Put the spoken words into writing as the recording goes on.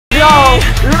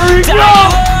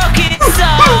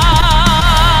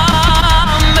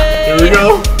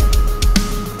go.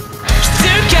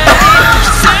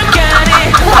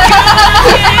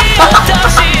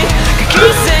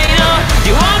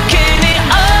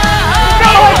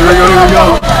 Here we go.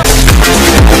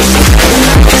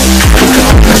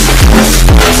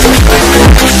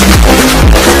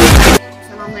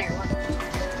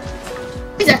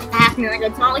 He's attacking me like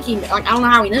it's not like he, like, I don't know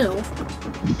how he knew.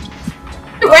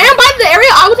 I ran by the area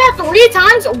I was at 3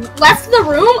 times, left the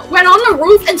room, went on the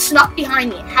roof, and snuck behind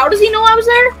me. How does he know I was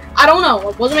there? I don't know.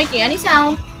 It wasn't making any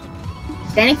sound.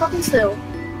 Standing fucking still.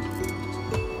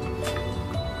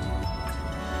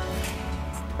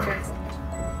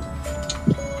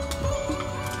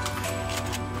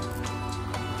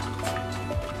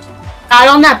 Out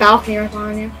on that balcony right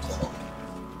behind you.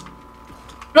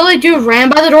 Really, dude ran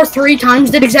by the door 3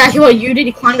 times, did exactly what you did.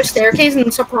 He climbed a staircase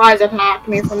and surprise attacked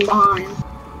me from behind.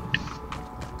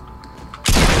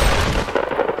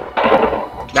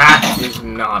 That is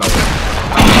not a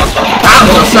that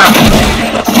was a 7.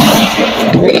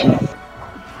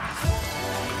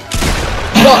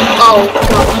 Oh, God.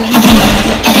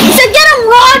 He said, get him,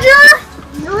 Roger!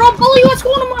 You're a bully, let's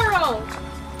go tomorrow!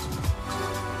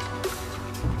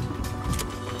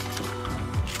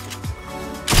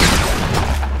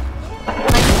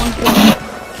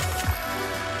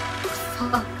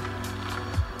 Fuck.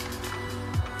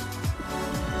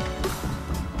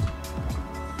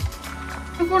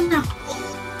 I'm now.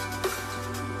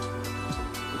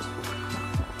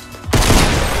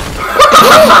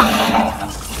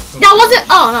 That wasn't.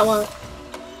 Oh, that was.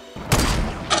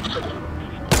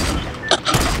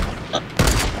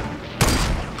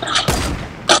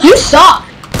 You suck.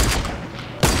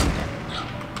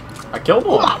 I killed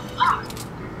one.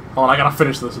 Hold on, I gotta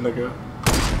finish this, nigga.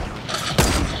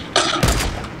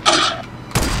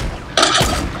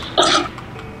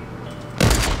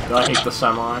 I hate the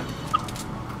semi.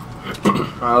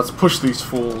 Alright, let's push these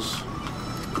fools.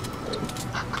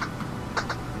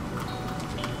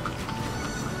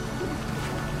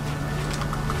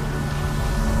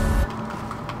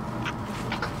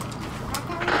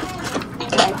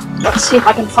 Let's see if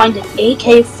I can find an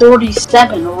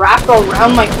AK-47 wrapped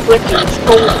around my freaking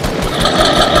shoulder.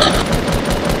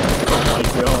 Oh my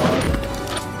god.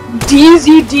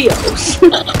 DZ Dios.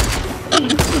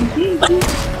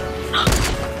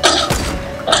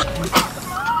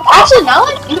 Actually, now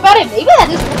that I think about it, maybe that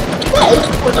is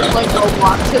what they're playing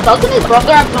Roblox. Because doesn't his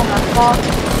brother have no Xbox?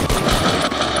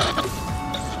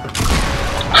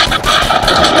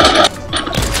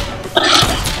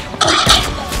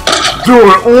 Dude,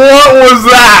 what was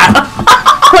that?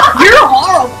 You're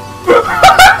horrible.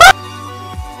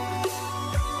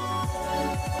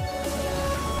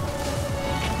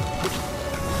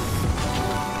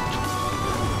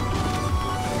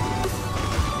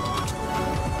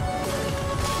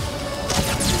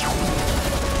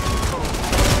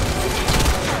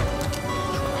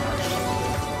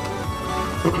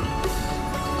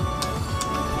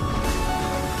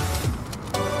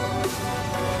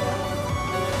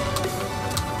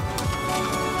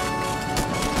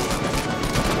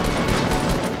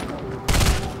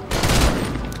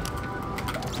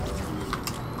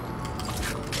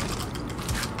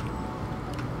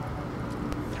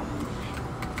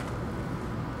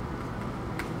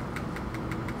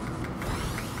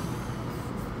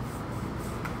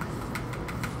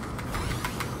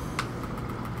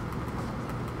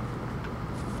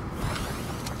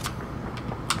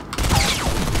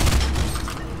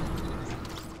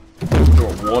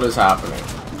 What is happening?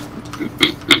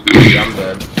 Yeah, I'm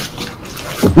dead.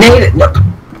 Nate, no.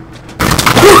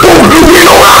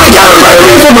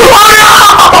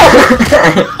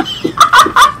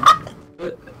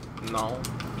 No.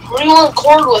 Who do you want to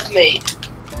record with me?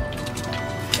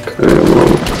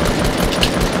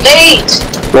 Nate!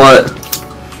 What?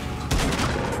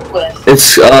 With. It's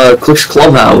Click's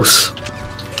Clubhouse.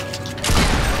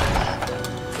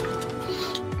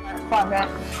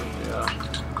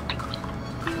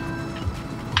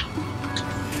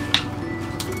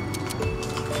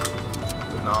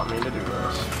 Not mean to do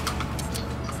this.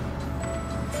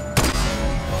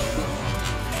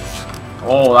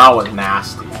 Oh, that was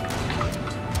nasty.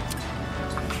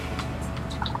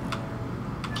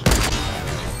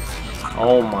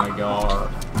 Oh my god.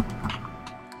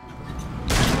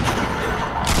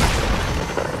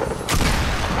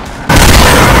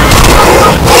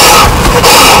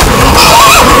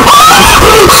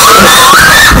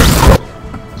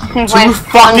 Two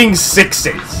fucking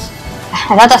 6s.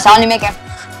 I thought the sound you make it.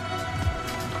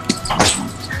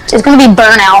 It's gonna be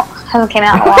Burnout. Hasn't came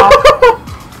out in a while.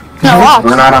 No, wow.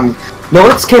 Burnout. No,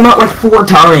 it's came out like 4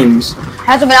 times.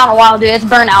 Hasn't been out in a while, dude. It's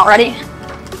Burnout. Ready?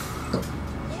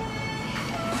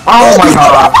 Oh my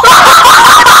god.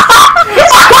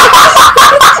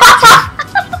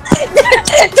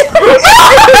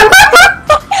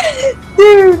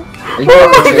 Dude.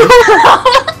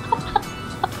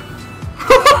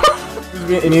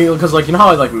 Because like you know how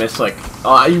I like missed like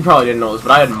you probably didn't know this,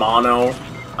 but I had mono.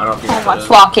 I don't know if you Oh know my this.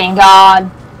 fucking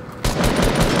god.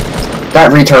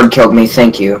 That retard killed me,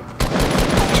 thank you.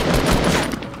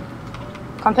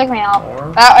 Come pick me up. Who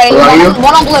are you?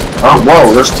 One on blue. Oh,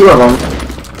 whoa, there's two of them.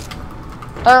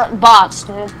 They're bots,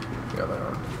 dude. Yeah, they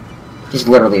are. He's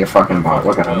literally a fucking bot,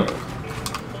 look at him.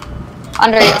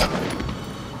 Under you.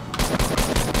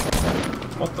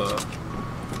 What the?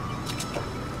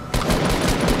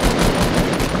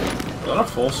 Is that a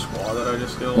full squad that I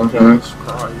just killed? Jesus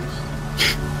Christ.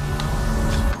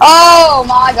 Oh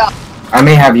my god. I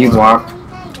may have you blocked.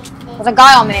 There's a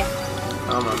guy on me.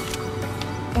 Come on.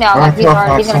 No, like, he's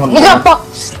gonna fuck.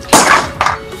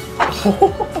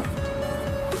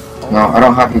 No, I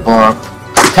don't have you blocked.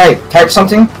 Type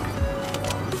something.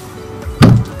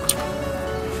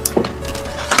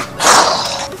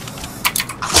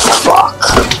 Fuck.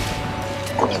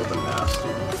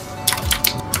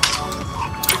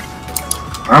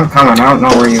 I'm coming, I don't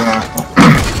know where you at.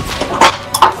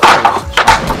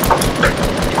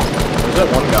 Is that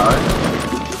one guy?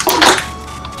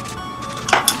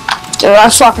 Dude, I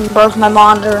fucking broke my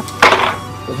monitor.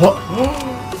 What?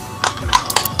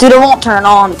 Dude, it won't turn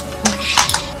on.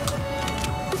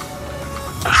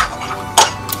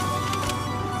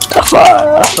 The fuck?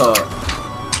 What the?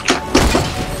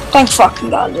 Thank fucking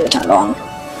god, dude, it turned on.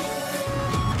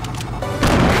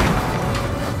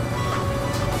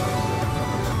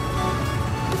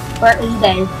 Where is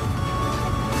Dave?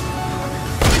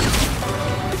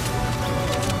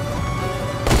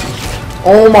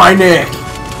 Oh my Nick!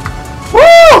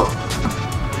 Woo!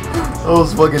 That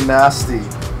was fucking nasty. Is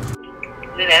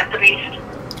it Anthony?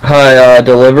 Hi,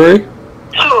 delivery?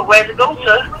 Sure, where's it go,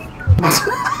 sir?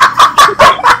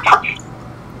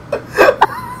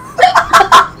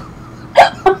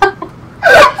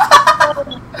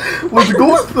 Where'd you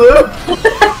go, sir?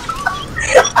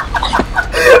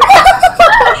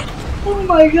 Oh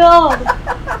my god!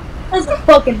 That's a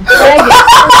fucking dragon!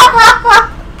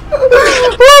 I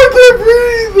can't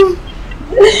breathe!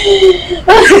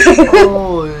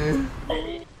 Holy.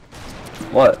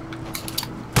 What?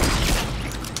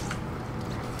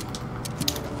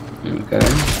 Okay.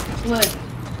 What?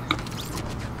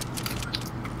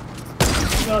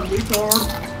 God, retard.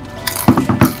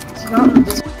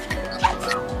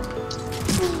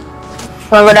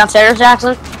 Wanna go downstairs,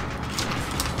 Jackson?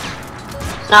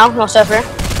 No? No stuff here?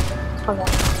 Okay.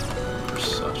 You're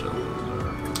such a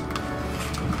loser.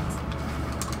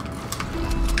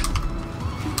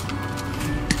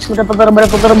 Scoot up a little bit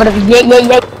of yeah.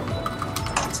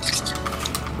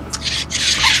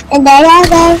 And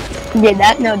yeah,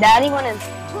 that, no, daddy went in.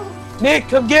 Nick,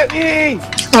 come get me!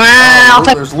 I'll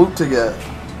take. There's loot to get.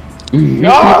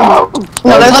 No,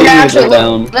 there's like actually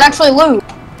loot. There's actually loot.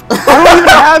 I don't even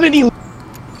have any loot.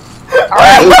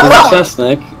 Alright, There's a chest,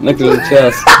 Nick. Nick, there's a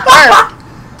chest.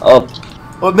 Oh.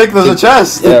 Oh, Nick, there's a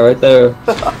chest! Yeah, right there.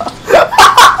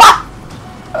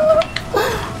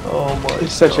 Oh my god.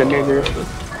 He's such a nigger.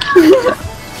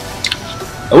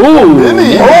 Ooh!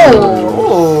 Vinny! Yeah.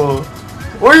 Oh!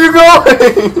 Where are you going?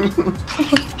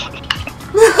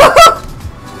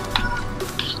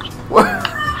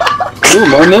 Ooh,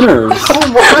 more minners. Oh,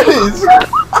 boys!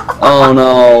 Oh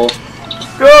no.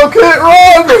 Go, Kit,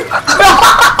 run!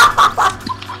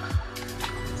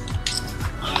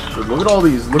 Dude, look at all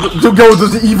these. Look at. Dude, go,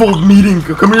 there's the evil meeting.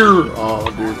 Come here. Oh,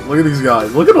 dude. Look at these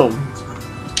guys. Look at them.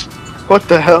 What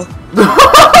the hell?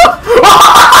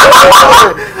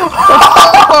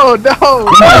 Oh no! Oh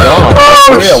my god.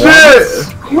 Oh, Shit!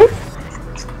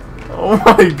 Oh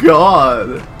my god.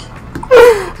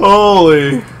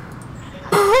 Holy.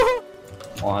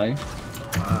 Why? I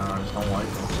just don't like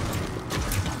them.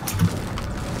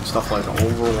 Stuff like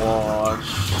Overwatch.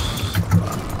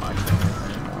 I can't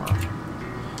anymore.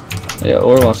 Yeah,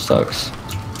 Overwatch sucks.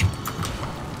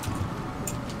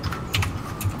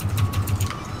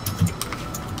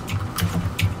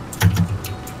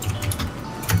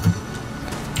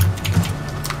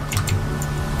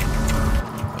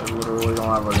 I literally don't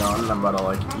have a gun. I'm about to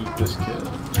like eat this kid.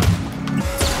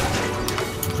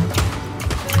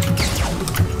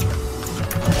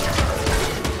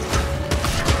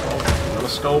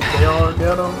 Scope they are,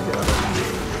 get them.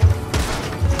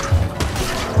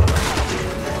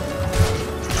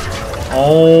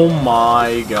 Oh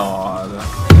my god.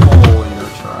 Holy,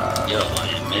 you're trash. Yo, I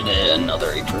admit it,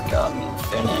 another Reaper got me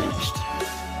finished.